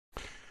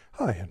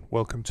Hi, and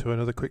welcome to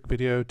another quick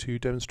video to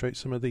demonstrate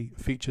some of the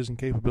features and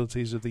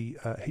capabilities of the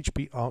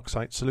HP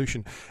ArcSight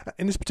solution.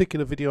 In this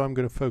particular video, I'm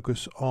going to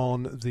focus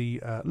on the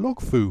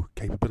Logfu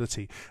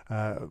capability.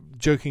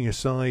 Joking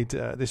aside,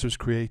 this was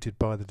created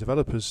by the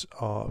developers,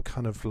 are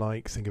kind of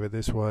like, think of it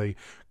this way,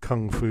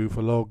 Kung Fu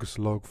for logs,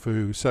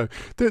 Logfu. So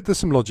there's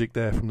some logic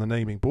there from the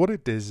naming, but what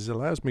it does is it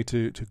allows me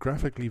to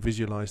graphically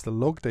visualize the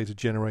log data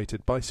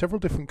generated by several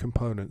different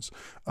components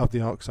of the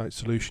ArcSight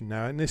solution.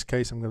 Now, in this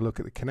case, I'm going to look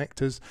at the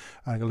connectors,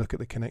 I'm going to look at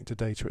the connector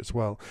data as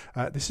well.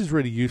 This is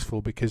really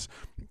useful because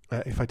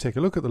if I take a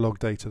look at the log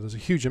data, there's a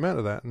huge amount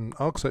of that, and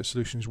ArcSight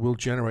solutions will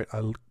generate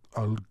a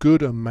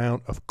good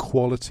amount of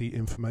quality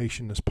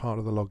information as part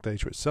of the log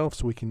data itself,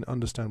 so we can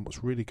understand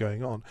what's really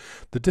going on.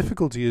 The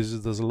difficulty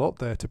is there's a lot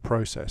there to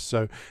process.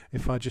 So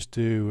if I just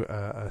do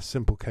a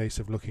simple case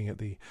of looking at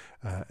the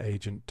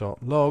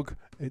agent.log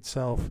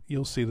itself,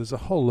 you'll see there's a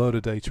whole load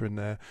of data in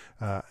there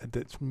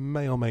that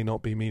may or may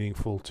not be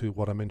meaningful to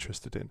what I'm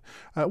interested in.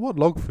 What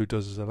Logfu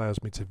does is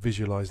allows me to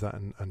visualize that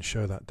and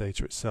show that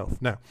data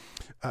itself. Now,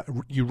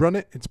 you run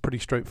it, it's pretty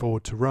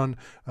straightforward to run.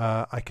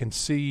 I can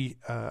see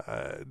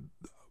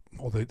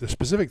or the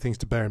specific things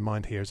to bear in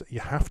mind here is that you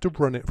have to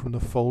run it from the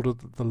folder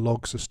that the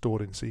logs are stored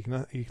in. So you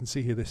can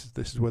see here, this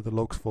is where the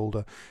logs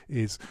folder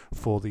is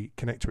for the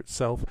connector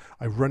itself.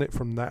 I run it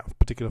from that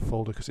particular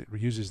folder because it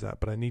reuses that,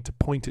 but I need to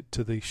point it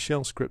to the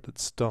shell script that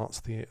starts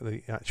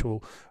the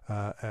actual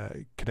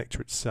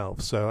connector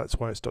itself. So that's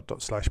why it's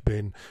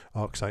 /bin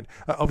ArcSight.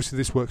 Obviously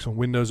this works on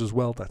Windows as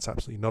well. That's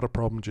absolutely not a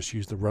problem. Just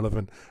use the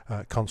relevant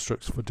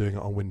constructs for doing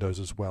it on Windows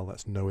as well.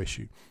 That's no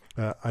issue.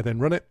 I then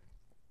run it.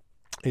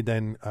 It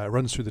then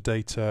runs through the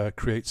data,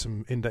 creates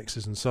some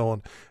indexes and so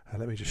on.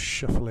 Let me just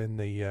shuffle in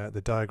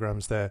the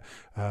diagrams there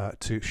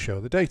to show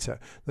the data.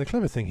 The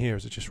clever thing here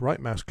is I just right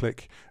mouse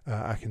click,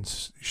 I can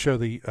show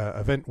the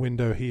event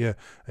window here.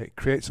 It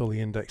creates all the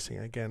indexing.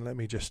 Again, let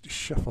me just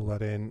shuffle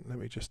that in. Let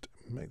me just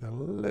make that a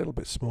little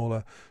bit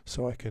smaller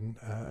so I can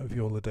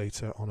view all the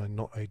data on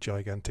not a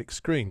gigantic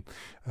screen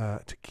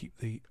to keep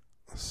the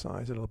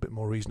size a little bit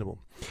more reasonable.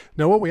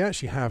 Now what we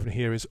actually have in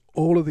here is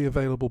all of the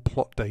available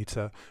plot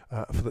data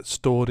that's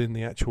stored in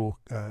the actual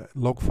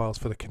log files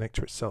for the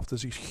connector itself.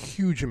 There's a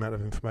huge amount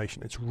of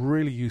information. It's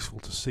really useful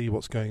to see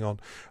what's going on,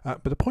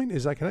 but the point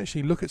is I can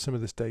actually look at some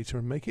of this data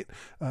and make it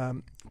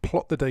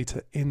plot the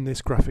data in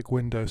this graphic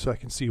window so I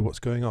can see what's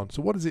going on.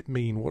 So what does it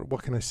mean?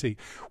 What can I see?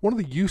 One of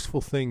the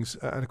useful things,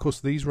 and of course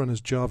these run as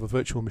Java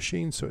virtual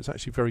machines, so it's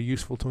actually very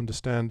useful to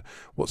understand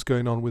what's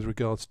going on with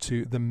regards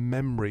to the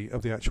memory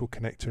of the actual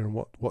connector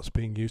and what's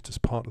being used as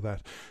part of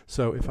that.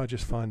 So if I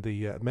just find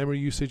the memory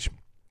usage,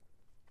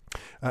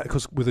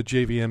 because with a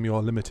JVM you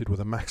are limited with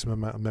a maximum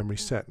amount of memory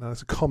set. Now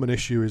that's a common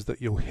issue, is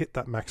that you'll hit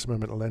that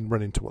maximum, it'll then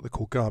run into what they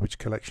call garbage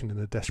collection in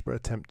a desperate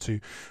attempt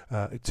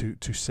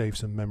to save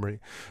some memory.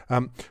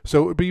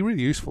 So it would be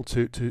really useful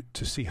to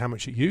see how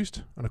much it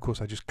used, and of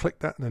course I just click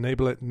that and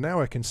enable it. Now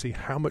I can see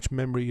how much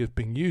memory is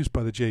being used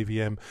by the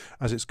JVM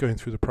as it's going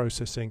through the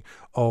processing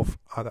of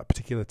that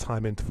particular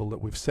time interval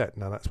that we've set.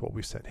 Now that's what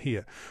we've set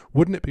here.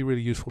 Wouldn't it be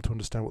really useful to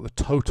understand what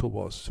the total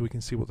was, so we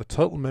can see what the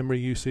total memory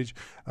usage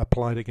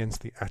applied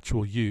against the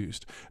actual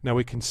used. Now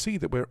we can see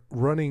that we're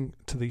running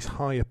to these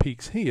higher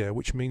peaks here,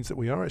 which means that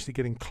we are actually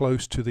getting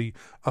close to the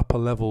upper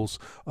levels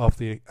of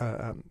the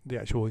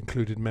actual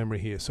included memory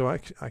here. So I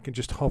can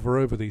just hover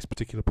over these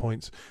particular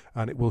points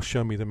and it will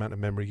show me the amount of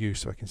memory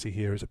used. So I can see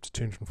here is up to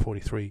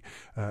 243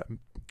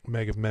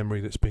 meg of memory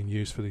that's being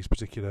used for these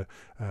particular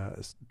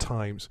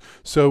times.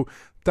 So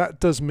that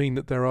does mean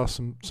that there are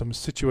some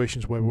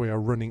situations where we are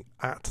running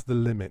at the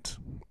limit.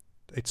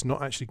 It's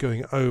not actually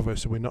going over,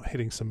 so we're not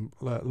hitting some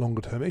longer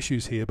term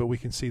issues here, but we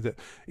can see that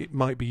it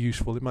might be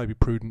useful, it might be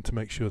prudent to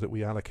make sure that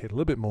we allocate a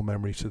little bit more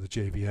memory to the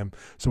JVM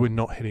so we're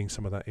not hitting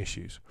some of that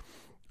issues.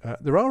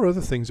 There are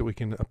other things that we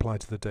can apply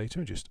to the data,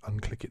 and just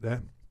unclick it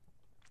there.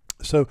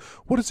 So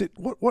what is it?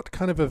 What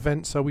kind of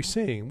events are we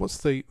seeing? What's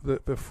the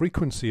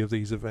frequency of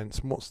these events,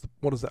 and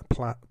what is that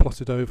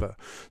plotted over?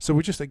 So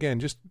we're just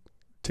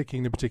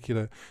ticking the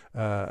particular,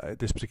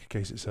 this particular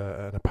case it's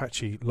an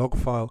Apache log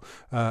file,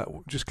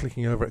 just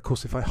clicking over it. Of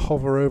course if I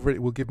hover over it,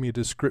 it will give me a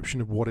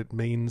description of what it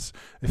means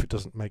if it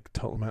doesn't make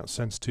total amount of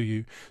sense to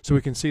you. So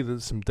we can see that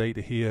there's some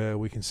data here,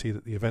 we can see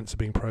that the events are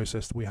being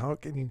processed, we are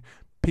getting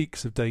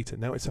peaks of data.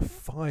 Now it's a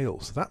file,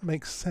 so that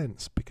makes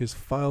sense because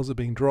files are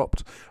being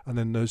dropped and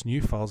then those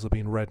new files are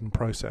being read and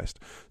processed.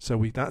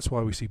 So that's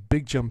why we see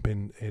big jump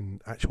in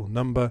actual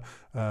number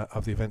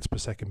of the events per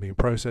second being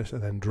processed,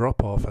 and then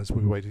drop off as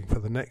we're waiting for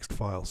the next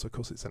file. So of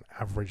course it's an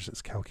average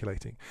that's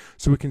calculating.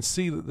 So we can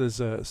see that there's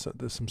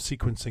some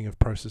sequencing of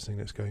processing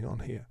that's going on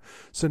here.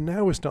 So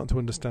now we're starting to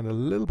understand a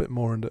little bit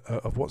more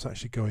of what's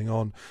actually going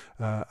on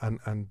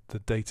and the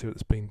data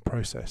that's being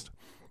processed.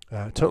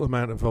 Total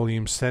amount of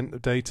volume sent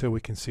of data, we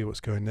can see what's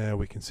going there.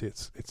 We can see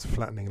it's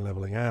flattening and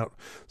leveling out,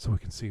 so we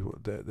can see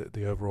what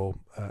the overall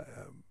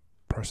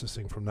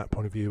processing from that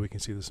point of view. We can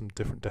see there's some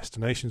different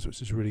destinations,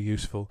 which is really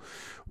useful.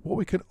 What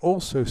we can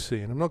also see,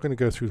 and I'm not going to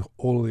go through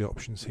all of the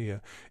options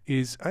here,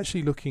 is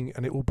actually looking,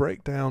 and it will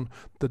break down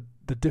the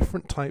the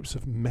different types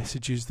of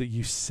messages that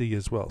you see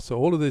as well. So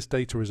all of this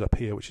data is up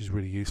here, which is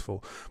really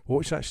useful.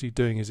 What it's actually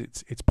doing is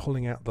it's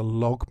pulling out the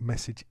log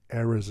message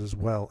errors as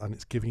well, and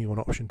it's giving you an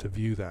option to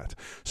view that.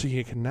 So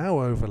you can now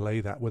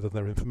overlay that with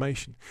other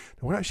information.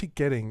 Now we're actually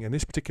getting, in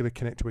this particular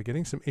connector, we're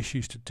getting some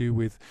issues to do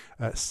with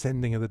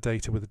sending of the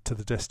data to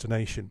the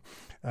destination.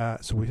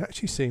 So we're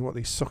actually seeing what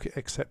these socket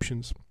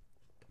exceptions.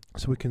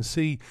 So we can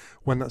see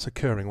when that's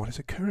occurring. Well, it's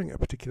occurring at a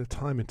particular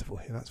time interval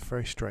here. That's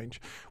very strange.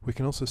 We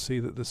can also see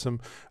that there's some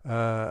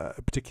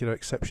particular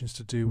exceptions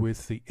to do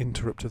with the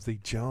interrupt of the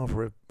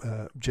Java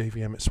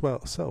JVM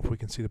itself. We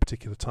can see the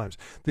particular times.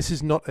 This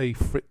is not a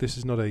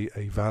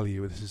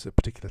value. This is a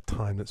particular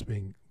time that's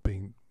being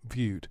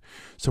viewed.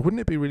 So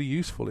wouldn't it be really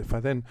useful if I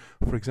then,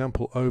 for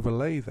example,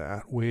 overlay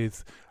that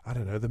with, I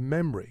don't know, the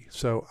memory?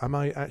 So am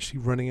I actually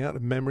running out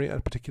of memory at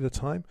a particular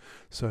time?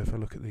 So if I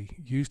look at the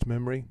used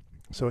memory,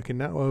 so I can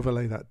now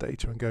overlay that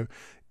data and go,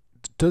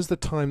 does the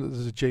time that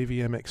there's a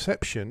JVM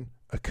exception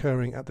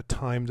occurring at the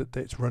time that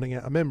it's running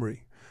out of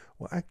memory?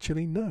 Well,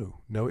 actually, no,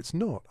 it's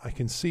not. I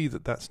can see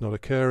that that's not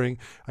occurring.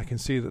 I can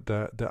see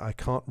that I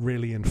can't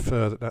really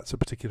infer that that's a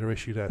particular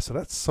issue there. So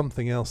that's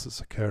something else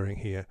that's occurring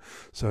here.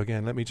 So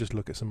again, let me just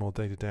look at some more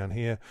data down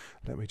here.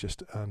 Let me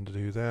just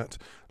undo that.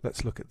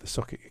 Let's look at the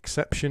socket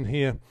exception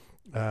here.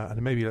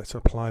 And maybe let's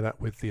apply that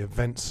with the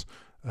events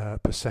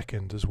per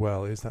second as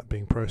well. Is that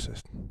being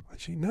processed?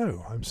 Actually,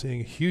 no. I'm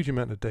seeing a huge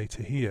amount of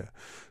data here.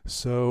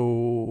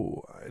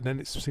 So then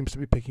it seems to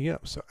be picking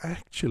up. So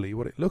actually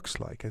what it looks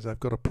like is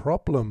I've got a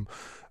problem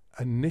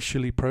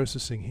initially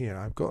processing here.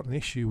 I've got an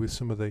issue with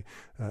some of the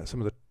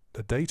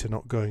data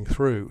not going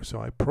through. So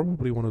I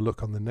probably want to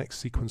look on the next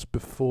sequence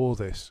before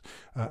this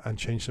and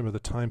change some of the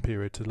time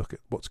period to look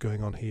at what's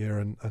going on here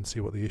and see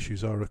what the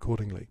issues are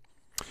accordingly.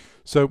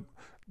 So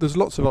there's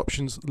lots of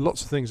options,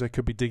 lots of things I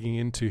could be digging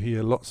into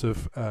here, lots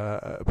of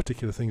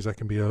particular things I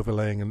can be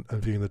overlaying and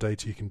viewing the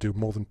data. You can do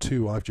more than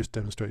two. I've just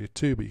demonstrated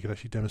two, but you can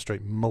actually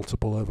demonstrate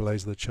multiple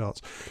overlays of the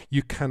charts.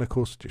 You can, of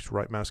course, just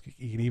right mouse.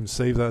 You can even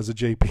save that as a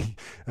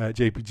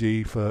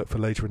JPG for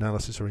later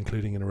analysis or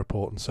including in a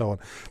report and so on.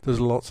 There's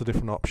lots of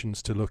different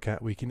options to look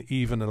at. We can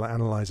even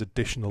analyze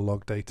additional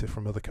log data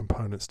from other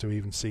components to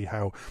even see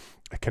how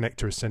a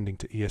connector is sending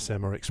to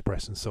ESM or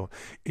Express and so on.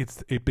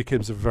 It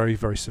becomes a very,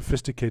 very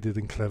sophisticated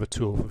and clever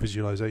tool for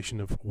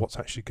visualization of what's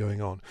actually going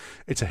on.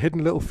 It's a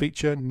hidden little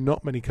feature.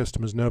 Not many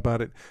customers know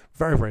about it.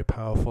 Very, very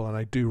powerful, and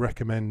I do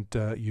recommend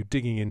you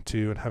digging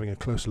into and having a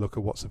closer look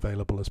at what's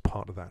available as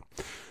part of that.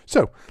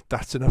 So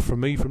that's enough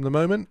from me from the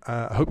moment.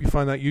 I hope you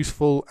find that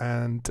useful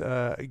and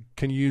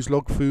can use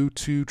Logfu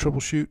to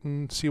troubleshoot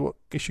and see what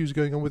issues are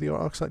going on with your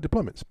ArcSight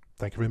deployments.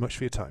 Thank you very much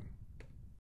for your time.